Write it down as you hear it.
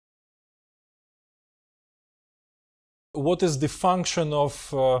What is the function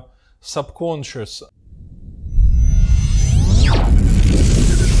of subconscious?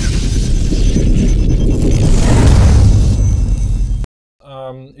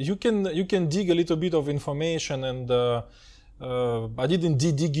 You can dig a little bit of information, and I didn't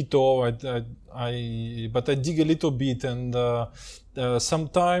dig it all. But I dig a little bit, and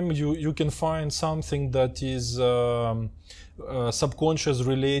sometimes you can find something that is subconscious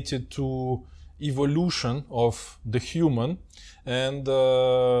related to evolution of the human, and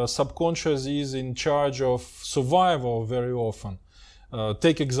subconscious is in charge of survival very often.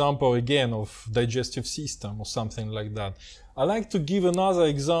 Take example again of digestive system or something like that. I like to give another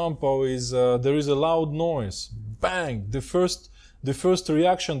example is there is a loud noise, bang. The first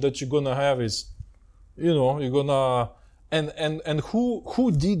reaction that you're gonna have is, you're gonna and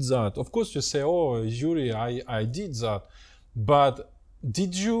who did that? Of course you say, oh, Yuri, I did that, but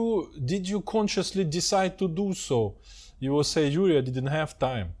did you consciously decide to do so? You will say, Yuri, I didn't have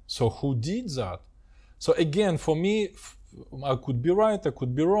time. So who did that? So again, for me, I could be right, I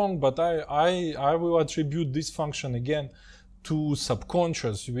could be wrong, but I will attribute this function again to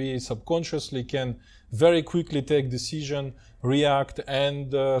subconscious. We subconsciously can very quickly take decision, react,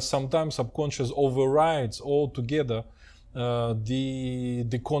 and sometimes subconscious overrides altogether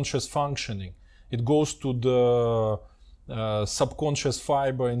the conscious functioning. It goes to the subconscious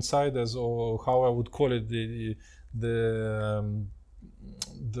fiber inside us, or how I would call it, the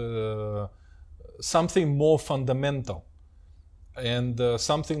something more fundamental, and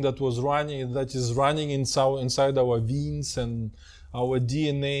something that is running inside our veins and our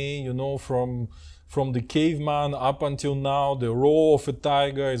DNA, from the caveman up until now. The roar of a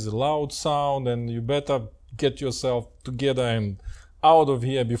tiger is a loud sound, and you better get yourself together and out of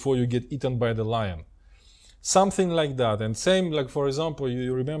here before you get eaten by the lion. Something like that. And same, like, for example,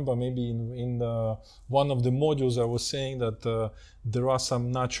 you remember maybe in one of the modules I was saying that there are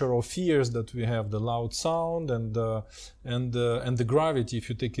some natural fears that we have: the loud sound and the gravity. If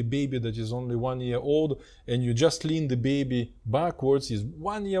you take a baby that is only 1 year old and you just lean the baby backwards, he's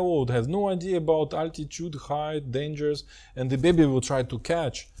 1 year old, has no idea about altitude, height, dangers, and the baby will try to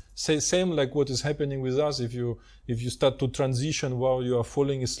catch. Same like what is happening with us. If you start to transition while you are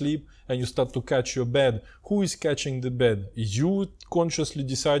falling asleep and you start to catch your bed, who is catching the bed? Is you consciously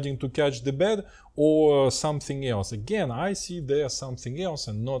deciding to catch the bed, or something else? Again, I see there something else,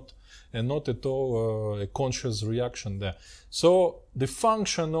 and not at all a conscious reaction there. So the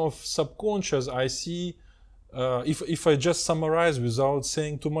function of subconscious, I see, if I just summarize without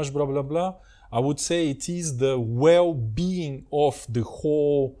saying too much blah blah blah, I would say it is the well-being of the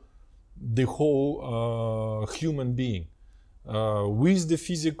whole human being, with the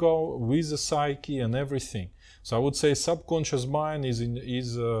physical, with the psyche and everything. So I would say subconscious mind is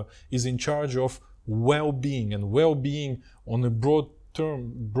in charge of well-being, and well-being on a broad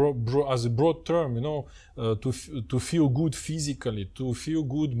term, as a broad term, to feel good physically, to feel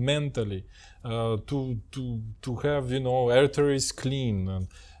good mentally, to have arteries clean,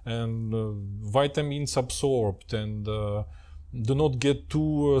 and vitamins absorbed, and do not get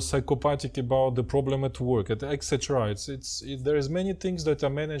too psychopathic about the problem at work, etc. There is many things that are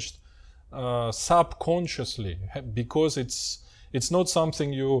managed subconsciously, because it's not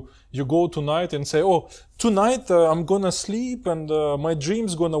something you go tonight and say, oh, tonight I'm gonna sleep and my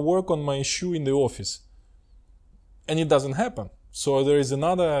dream's gonna work on my issue in the office, and it doesn't happen. So there is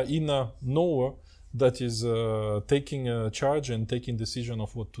another inner knower that is taking charge and taking decision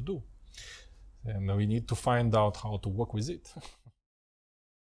of what to do. And we need to find out how to work with it.